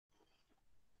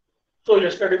So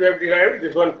yesterday we have derived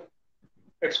this one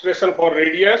expression for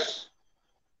radius,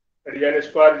 that is n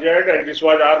square z, and this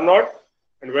was r naught,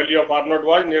 and value of r naught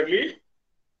was nearly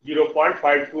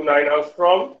 0.529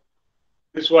 angstrom.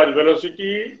 This was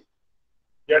velocity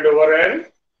z over n,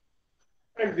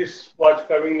 and this was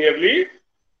coming nearly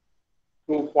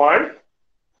 2.2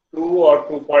 or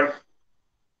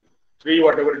 2.3,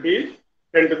 whatever it is,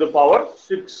 10 to the power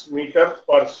 6 meters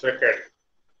per second.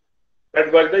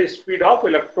 That was the speed of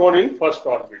electron in first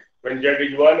orbit when z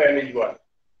is 1, n is 1.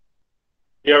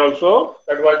 Here also,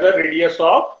 that was the radius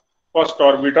of first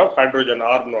orbit of hydrogen,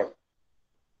 r naught.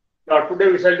 Now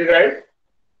today we shall derive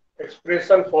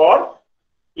expression for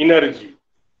energy.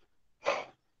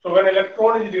 So when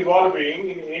electron is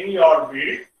revolving in any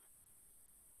orbit,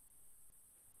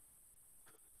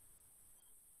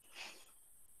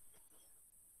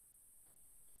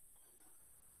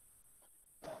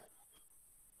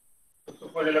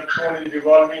 suppose electron is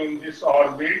revolving in this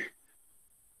orbit,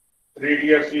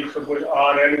 radius is suppose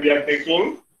rn we are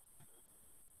taking,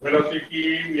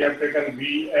 velocity we have taken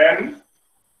vn,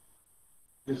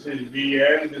 this is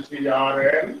vn, this is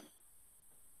rn,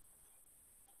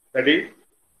 that is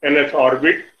nth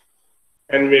orbit,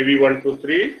 n may be 1, 2,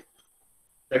 3,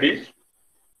 that is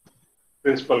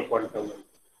principal quantum number.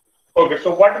 Okay,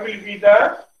 so what will be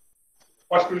the,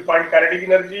 first we'll find kinetic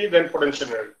energy, then potential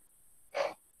energy.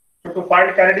 So to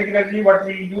find kinetic energy, what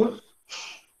we use?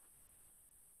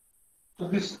 So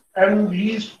this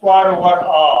mv square over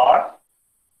r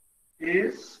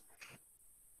is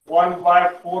 1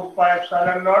 by 4 pi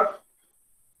epsilon naught.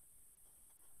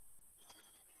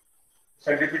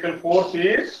 Centripetal force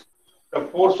is the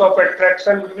force of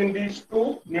attraction between these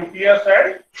two, nucleus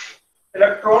and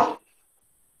electron.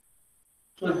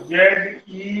 So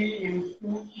Ze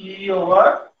into E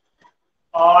over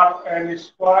Rn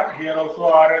square. Here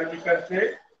also Rn we can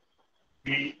say,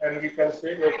 Vn we can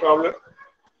say, no problem.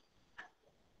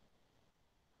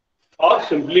 Or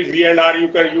simply V and R you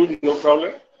can use, no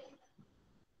problem.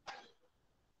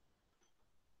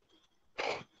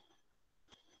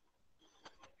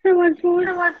 So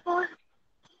what force?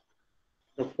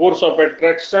 The force of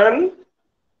attraction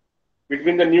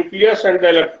between the nucleus and the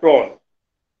electron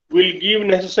will give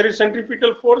necessary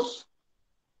centripetal force.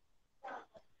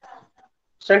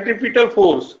 Centripetal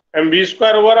force mv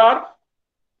square over r.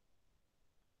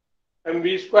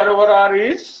 mv square over r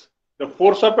is the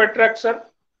force of attraction,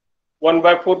 1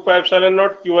 by 4 pi epsilon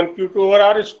naught q1 q2 over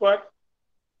r square.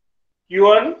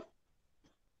 q1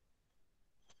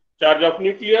 charge of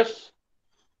nucleus,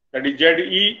 that is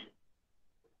Ze,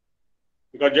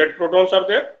 because Z protons are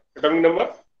there, atomic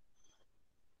number.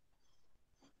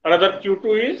 Another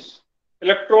q2 is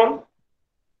electron.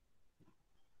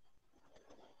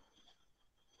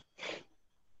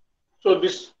 So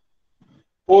this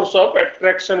force of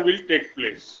attraction will take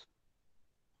place.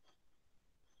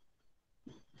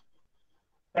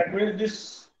 That means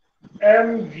this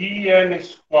mvn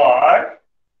square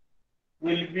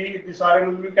will be, this Rn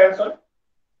will be cancelled.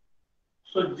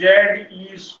 So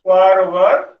Ze square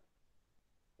over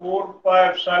 4 pi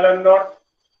epsilon naught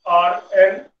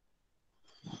Rn.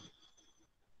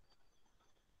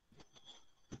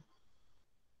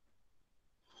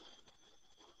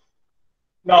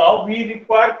 Now we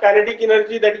require kinetic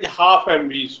energy, that is half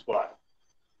mv square.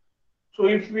 So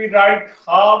if we write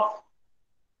half,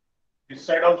 this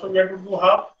side also we have to do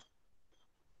half.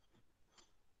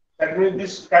 That means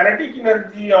this kinetic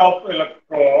energy of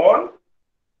electron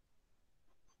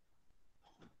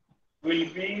will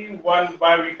be 1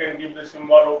 by, we can give the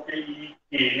symbol okay,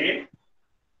 Ek,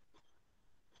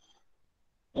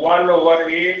 1 over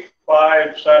 8 pi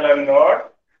epsilon naught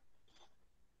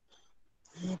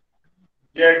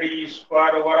Ze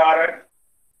square over Rn.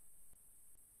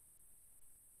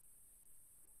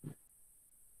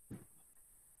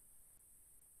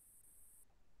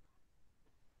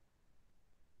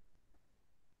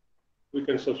 We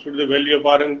can substitute the value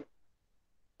of Rn.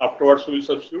 Afterwards we will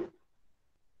substitute.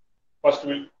 First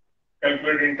we will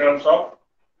calculate in terms of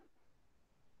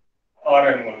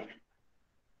Rn only.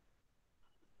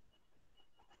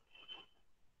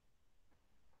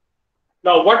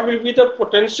 Now what will be the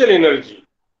potential energy?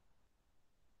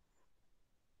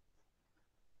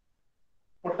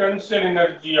 Potential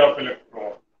energy of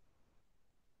electron.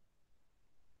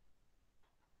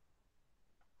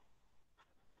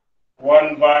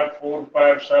 One by 4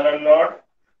 pi epsilon naught.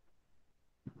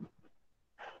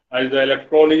 As the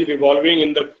electron is revolving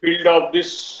in the field of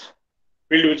this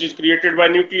field which is created by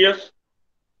nucleus.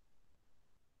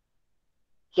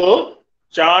 So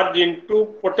charge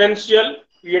into potential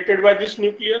created by this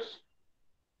nucleus.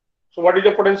 So what is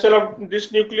the potential of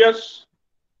this nucleus?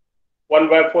 1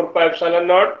 by 4 pi epsilon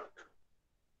naught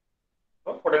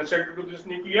potential to this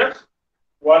nucleus,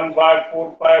 1 by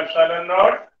 4 pi epsilon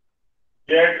naught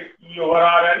Z E over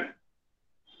Rn.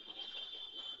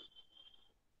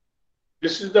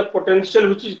 This is the potential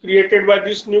which is created by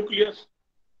this nucleus.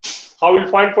 How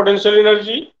will find potential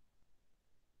energy?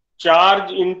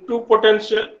 Charge into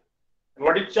potential.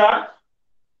 What is charge?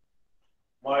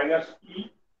 Minus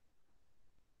E.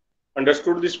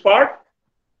 Understood this part?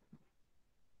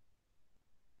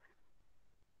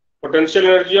 Potential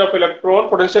energy of electron,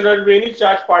 potential energy of any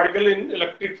charged particle in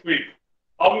electric field.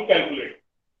 How we calculate?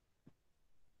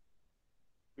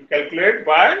 We calculate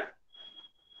by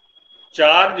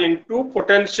charge into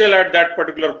potential at that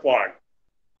particular point.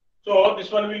 So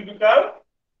this one will become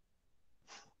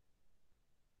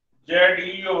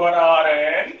ZE over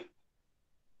Rn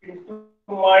into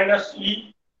minus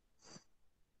E.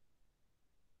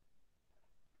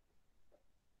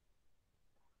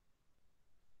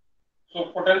 So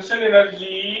potential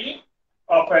energy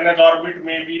of nth orbit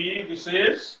may be, this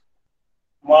is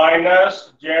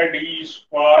minus ZE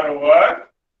square over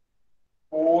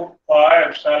 4 pi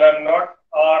epsilon naught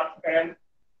Rn.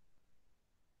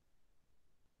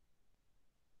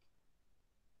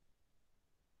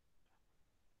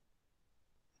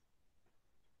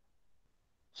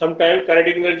 Sometimes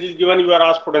kinetic energy is given, you are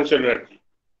asked potential energy.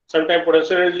 Sometimes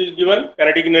potential energy is given,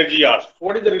 kinetic energy asked.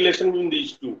 What is the relation between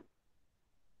these two?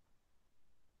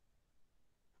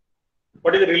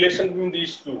 What is the relation between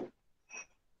these two?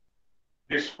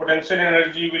 This potential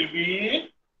energy will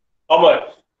be how much?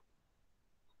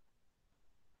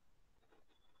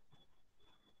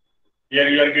 Here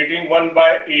you are getting 1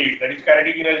 by 8. That is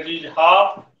kinetic energy is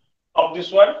half of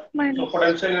this one. So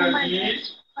potential energy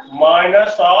is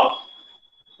minus of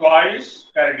twice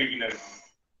kinetic energy.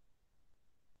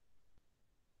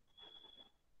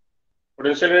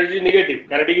 Potential energy is negative.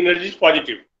 Kinetic energy is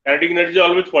positive. Kinetic energy is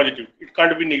always positive. It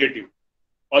can't be negative.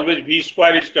 Always V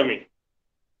square is coming.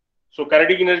 So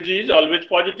kinetic energy is always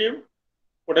positive.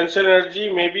 Potential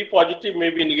energy may be positive, may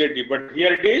be negative. But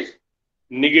here it is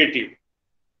negative.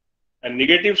 And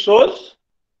negative shows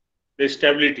the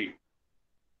stability.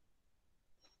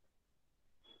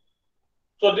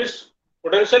 So this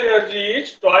potential energy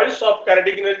is twice of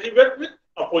kinetic energy but with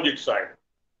opposite side.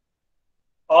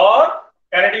 Or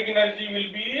kinetic energy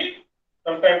will be,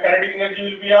 sometimes kinetic energy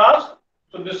will be asked.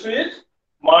 So this is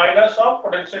minus of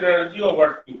potential energy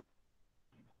over 2.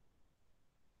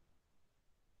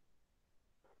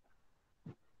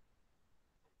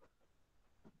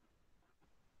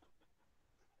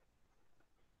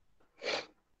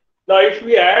 Now if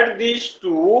we add these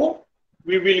two,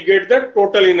 we will get the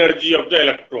total energy of the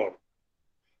electron.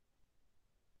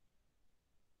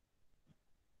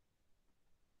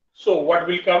 So what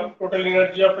will come? Total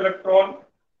energy of electron.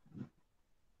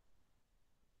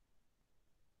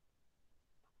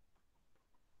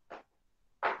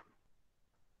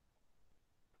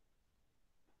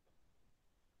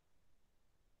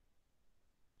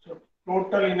 So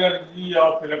total energy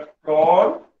of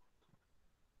electron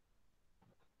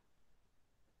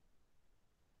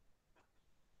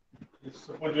is,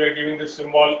 suppose we are giving the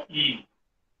symbol E,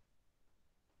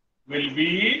 will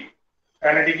be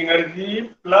kinetic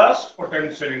energy plus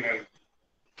potential energy.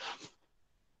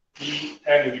 E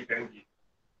and we can give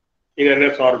in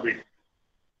nth orbit.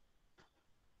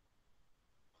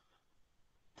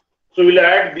 So we'll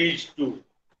add these two.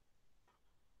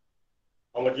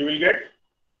 How much you will get?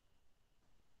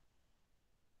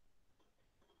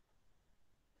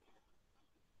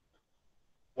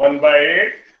 One by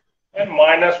 8 and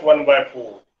minus 1 by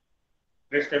 4.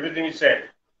 Rest everything is same.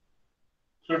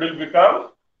 So it will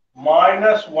become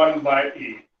minus 1 by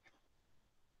 8.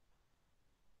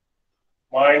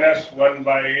 Minus 1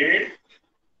 by 8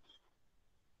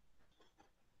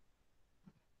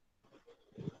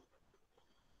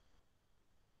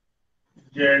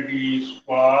 ZE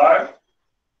square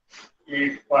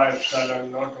 8 pi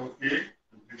epsilon naught, okay.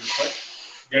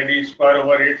 ZE square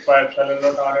over 8 pi epsilon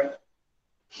naught Rn.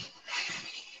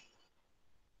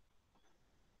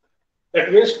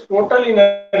 That means total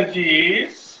energy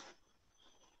is,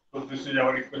 so this is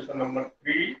our equation number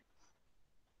 3.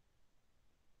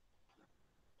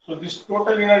 So this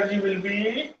total energy will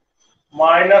be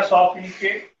minus of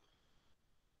Ek.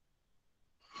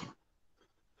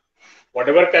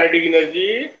 Whatever kinetic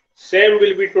energy, same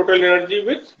will be total energy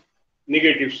with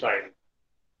negative sign.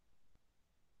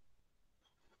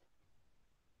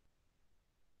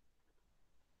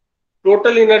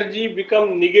 Total energy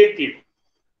become negative.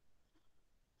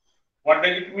 What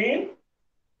does it mean?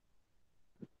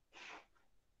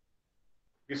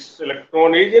 This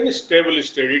electron is in a stable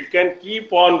state. It can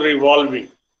keep on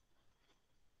revolving.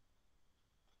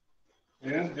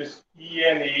 Since this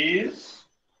En is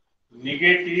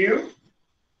negative,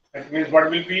 that means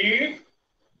what will be?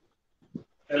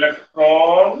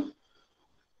 Electron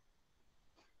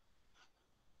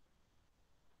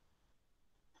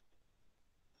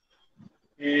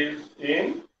is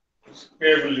in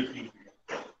stable equilibrium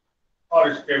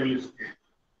or stable state.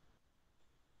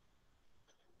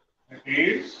 That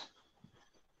is,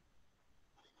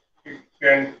 it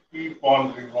can keep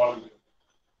on revolving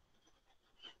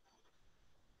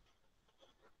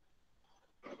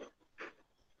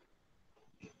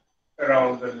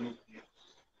around the nucleus.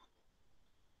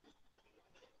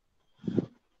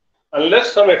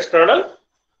 Unless some external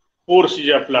force is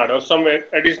applied or some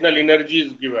additional energy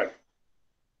is given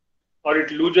or it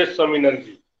loses some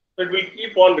energy. So it will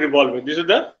keep on revolving. This is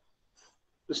the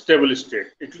stable state,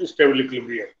 stable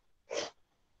equilibrium.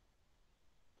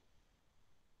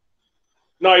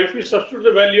 Now, if we substitute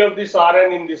the value of this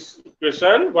Rn in this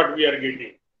equation, what we are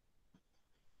getting?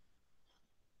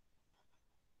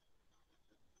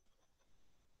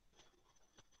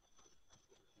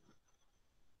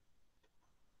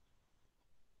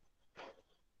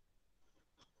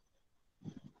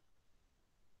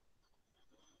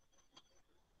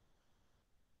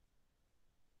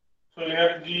 So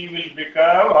energy will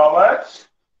become how much?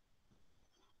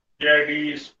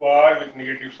 Ze square with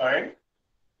negative sign.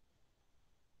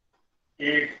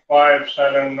 8 pi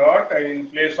epsilon naught, and in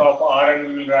place of Rn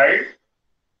we will write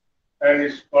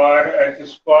n square h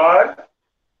square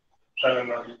epsilon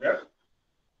naught is there.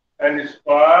 N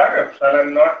square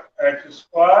epsilon naught h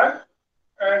square,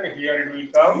 and here it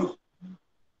will come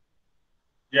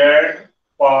Z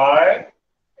pi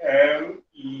m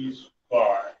e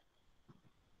square.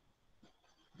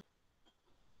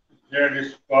 Z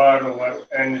square over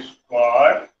n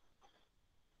square,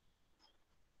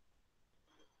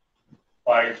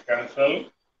 pi is cancel.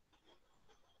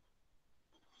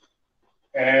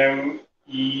 M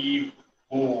e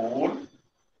 4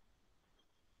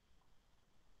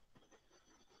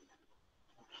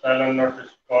 epsilon naught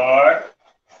square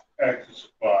h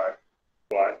square.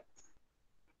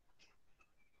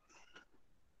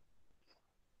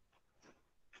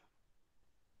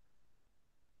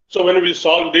 So when we will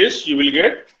solve this, you will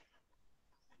get,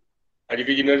 as it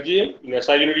is energy, in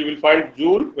SI unit you will find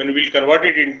joule. When we will convert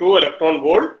it into electron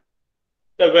volt,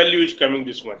 the value is coming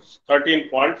this much,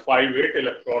 13.58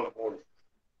 electron volt.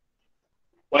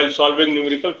 While solving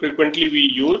numerical, frequently we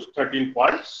use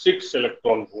 13.6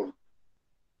 electron volt.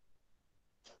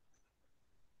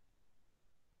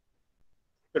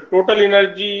 The total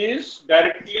energy is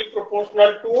directly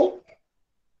proportional to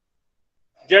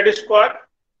Z square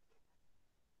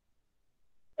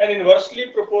and inversely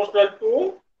proportional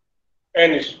to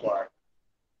N square.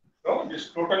 So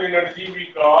this total energy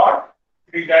we got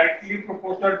is directly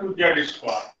proportional to Z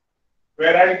square,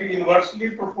 whereas it is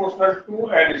inversely proportional to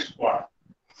N square.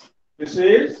 This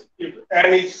is if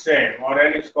N is same or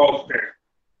N is constant.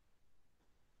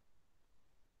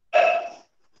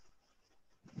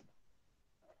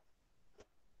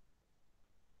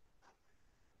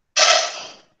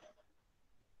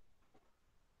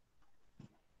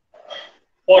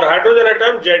 For hydrogen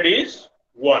atom, Z is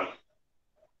 1.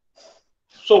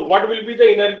 So what will be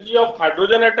the energy of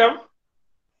hydrogen atom?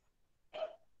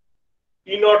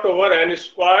 E naught over N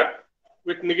square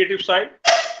with negative sign.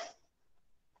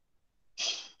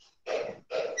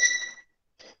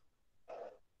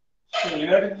 So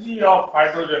energy of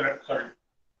hydrogen,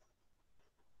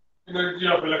 energy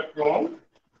of electron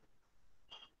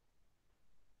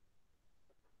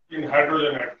in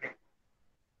hydrogen atom.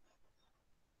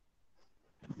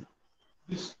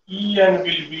 This En will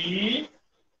be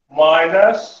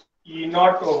minus E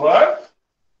naught over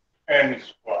N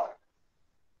square.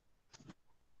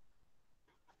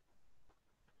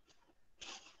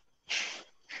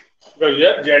 Because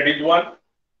here Z is 1.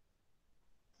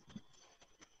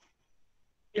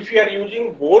 If you are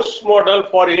using Bohr's model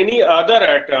for any other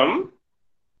atom,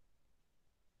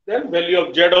 then value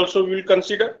of Z also we will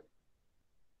consider.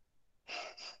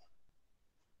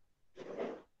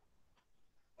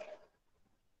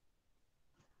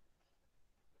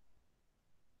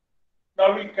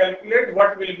 Now we calculate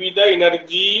what will be the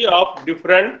energy of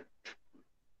different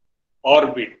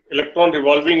orbit, electron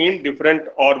revolving in different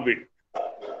orbit.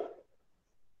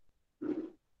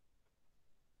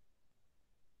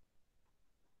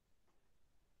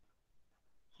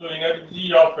 So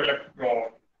energy of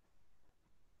electron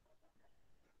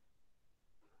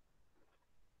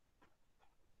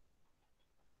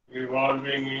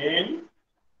revolving in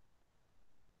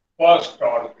first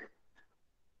orbit.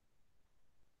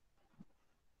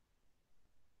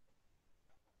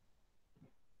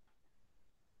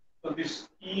 So this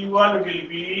E1 will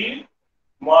be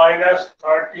minus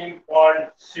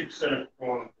 13.6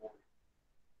 electron volt.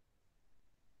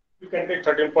 You can take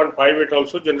 13.58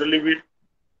 also. Generally, we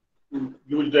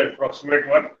use the approximate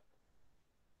one.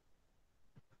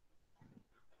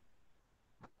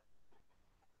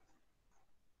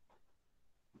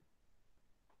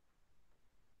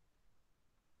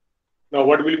 Now,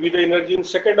 what will be the energy in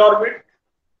second orbit?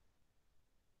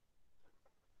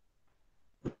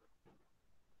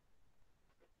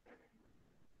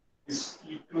 This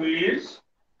E2 is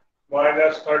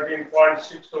minus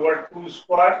 13.6 over 2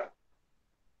 square.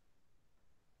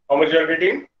 How much you are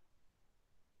getting?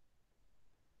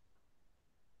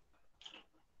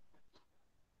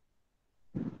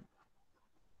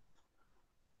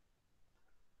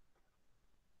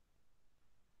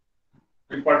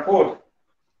 .4.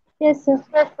 Yes, sir.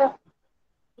 Yes, sir.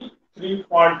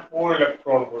 3.4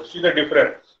 electron volts. See the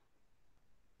difference.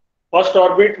 First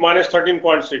orbit minus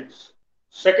 13.6.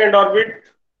 Second orbit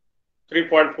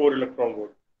 3.4 electron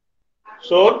volt.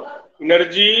 So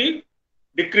energy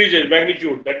decreases,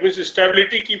 magnitude. That means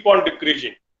stability keep on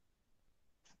decreasing.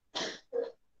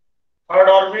 Third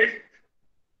orbit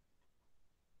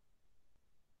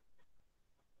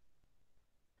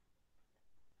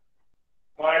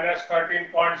minus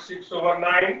 13.6 over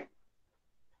 9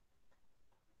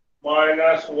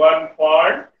 minus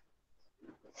 1.9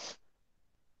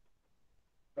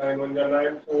 1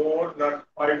 9 4 not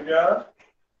 5 ja.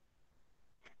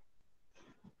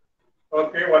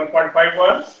 Okay,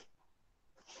 1.51.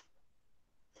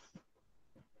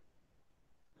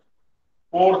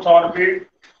 Fourth orbit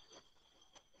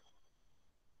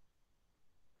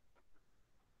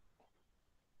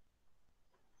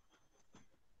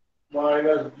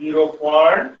minus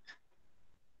 0.85.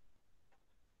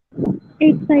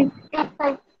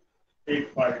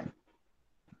 8.5.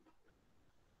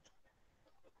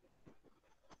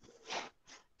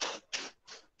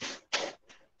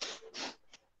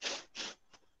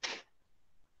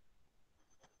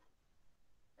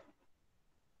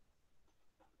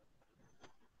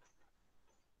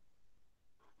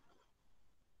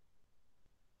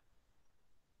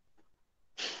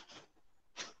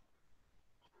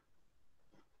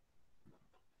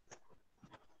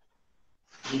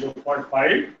 Zero point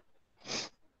 5.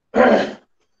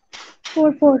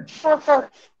 4.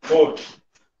 Four.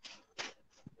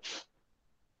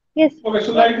 Yes. Okay,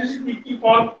 so like this we keep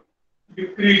on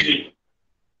decreasing.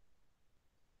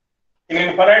 In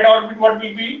infinite orbit, what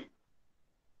will be?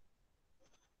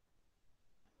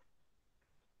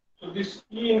 So this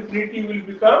E infinity will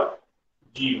become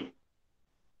 0.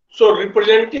 So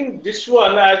representing this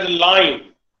one as a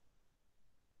line,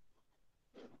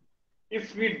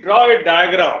 if we draw a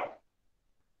diagram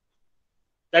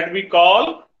that we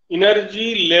call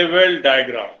energy level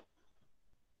diagram.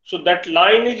 So that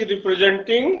line is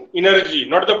representing energy,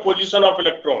 not the position of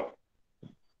electron.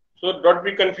 So don't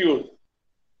be confused.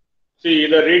 See,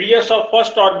 the radius of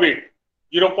first orbit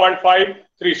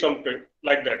 0.53 something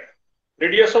like that.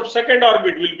 Radius of second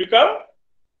orbit will become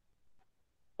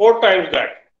 4 times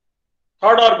that.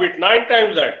 Third orbit 9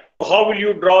 times that. How will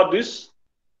you draw this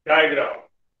diagram?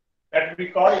 That we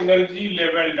call energy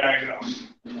level diagram.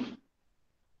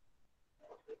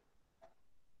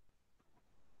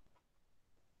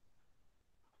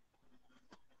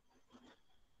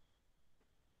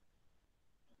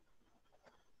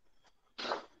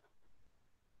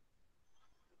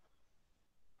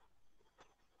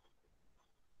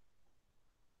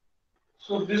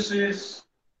 So this is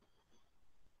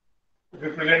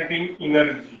representing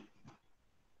energy.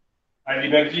 And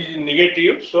energy is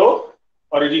negative, so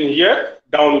origin here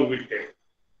down will take.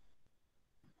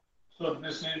 So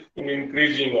this is in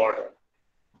increasing order.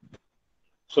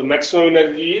 So maximum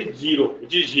energy is 0,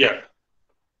 which is here.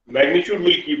 Magnitude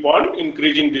will keep on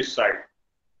increasing this side.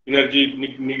 Energy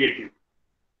is negative.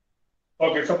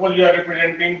 Okay, suppose you are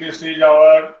representing this is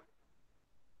our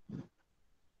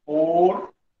 4,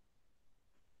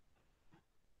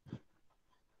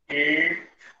 8,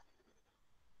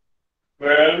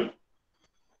 12.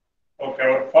 Okay,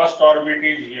 our first orbit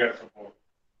is here, suppose.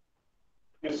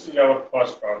 This is our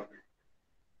first orbit.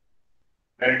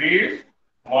 That is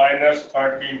minus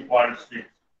 13.6.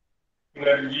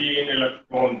 Energy in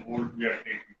electron volt we are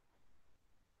taking.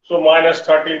 So minus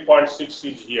 13.6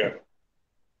 is here.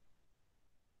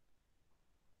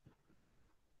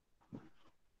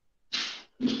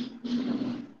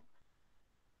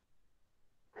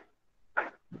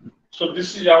 So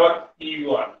this is our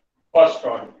E1, first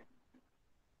orbit.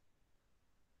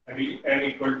 N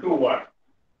equal to 1.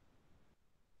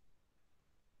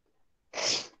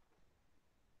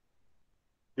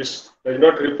 This does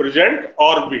not represent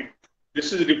orbit.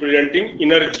 This is representing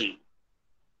energy.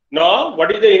 Now,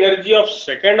 what is the energy of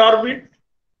second orbit?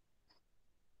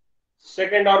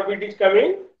 Second orbit is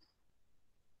coming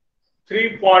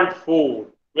 3.4.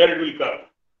 Where it will come?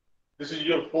 This is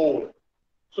your 4.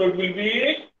 So it will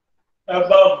be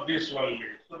above this only.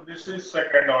 So this is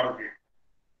second orbit.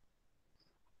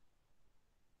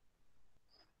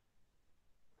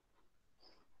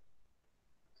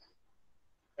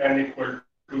 And equal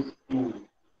to 2.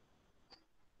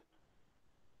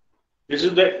 This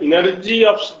is the energy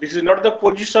of, this is not the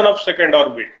position of second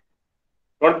orbit.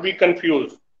 Don't be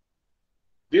confused.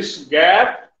 This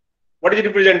gap, what is it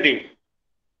representing?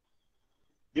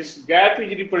 This gap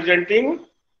is representing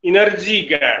energy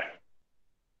gap,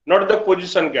 not the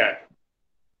position gap.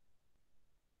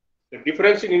 The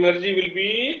difference in energy will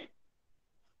be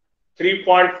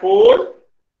 3.4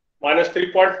 minus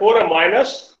 3.4 and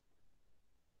minus,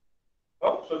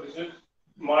 oh, so this is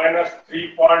minus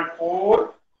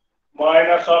 3.4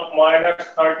 minus of minus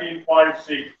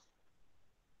 13.6.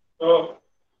 So,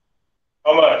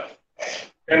 how much?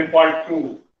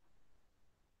 10.2.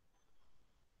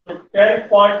 So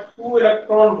 10.2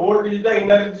 electron volt is the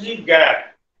energy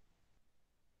gap.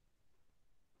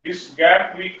 This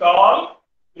gap we call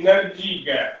energy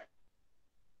gap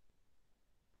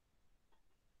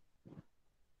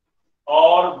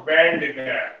or band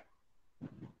gap.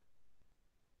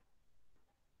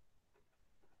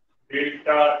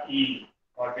 Delta E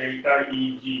or delta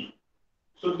Eg.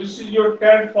 So this is your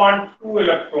 10.2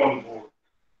 electron volt.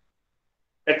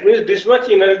 That means this much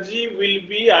energy will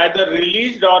be either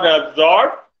released or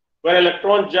absorbed when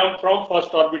electron jump from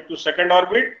first orbit to second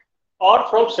orbit or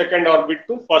from second orbit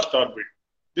to first orbit.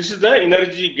 This is the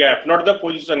energy gap, not the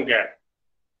position gap.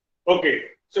 Okay.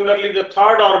 Similarly, the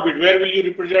third orbit, where will you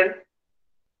represent?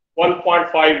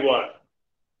 1.51.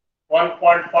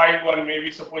 1.51,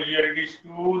 maybe suppose here it is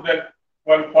 2, then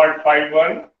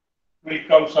 1.51 will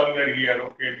come somewhere here.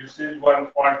 Okay, this is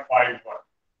 1.51.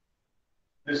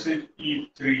 This is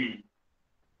E3.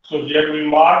 So here we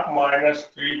mark minus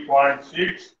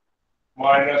 3.6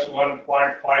 minus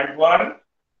 1.51.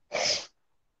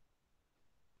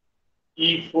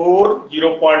 E4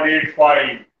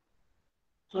 0.85.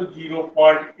 So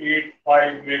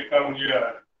 0.85 may come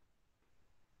here.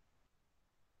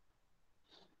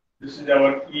 This is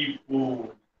our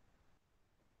E4.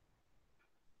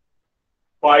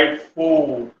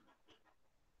 5.4.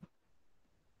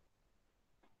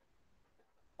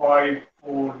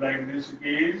 5.4, like this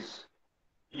is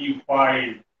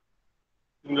E5.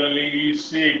 Similarly,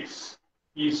 E6,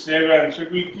 E7. So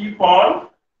we keep on.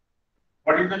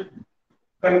 What is the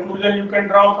conclusion you can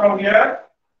draw from here?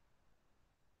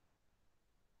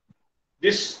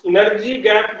 This energy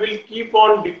gap will keep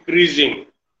on decreasing.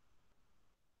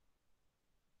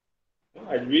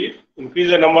 As we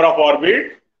increase the number of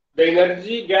orbits, the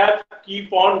energy gap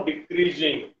keep on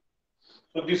decreasing.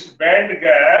 So this band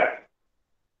gap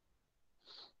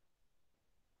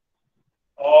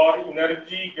or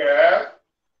energy gap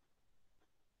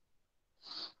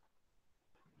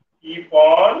keep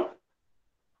on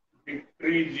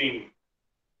decreasing.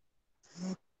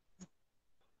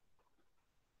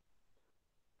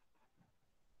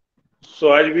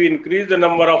 So as we increase the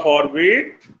number of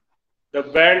orbits, the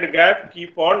band gap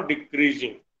keep on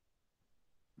decreasing.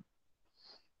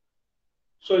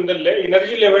 So in the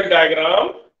energy level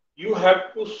diagram, you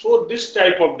have to show this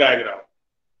type of diagram.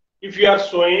 If you are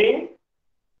showing,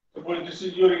 suppose this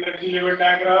is your energy level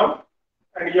diagram,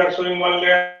 and you are showing one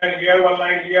line here, one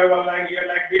line here, one line here,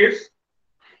 like this,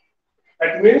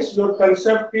 that means your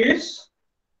concept is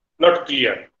not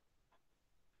clear.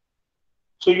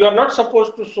 So you are not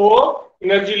supposed to show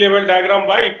energy level diagram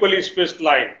by equally spaced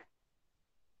line.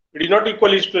 It is not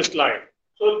equally spaced line.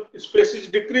 So space is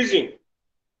decreasing.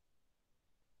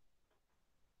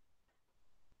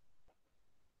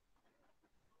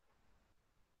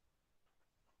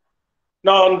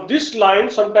 Now on this line,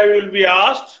 sometime you will be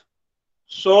asked,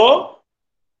 so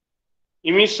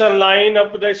emission line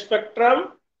of the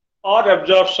spectrum or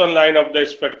absorption line of the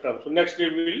spectrum. So next we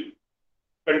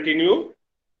will continue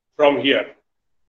from here.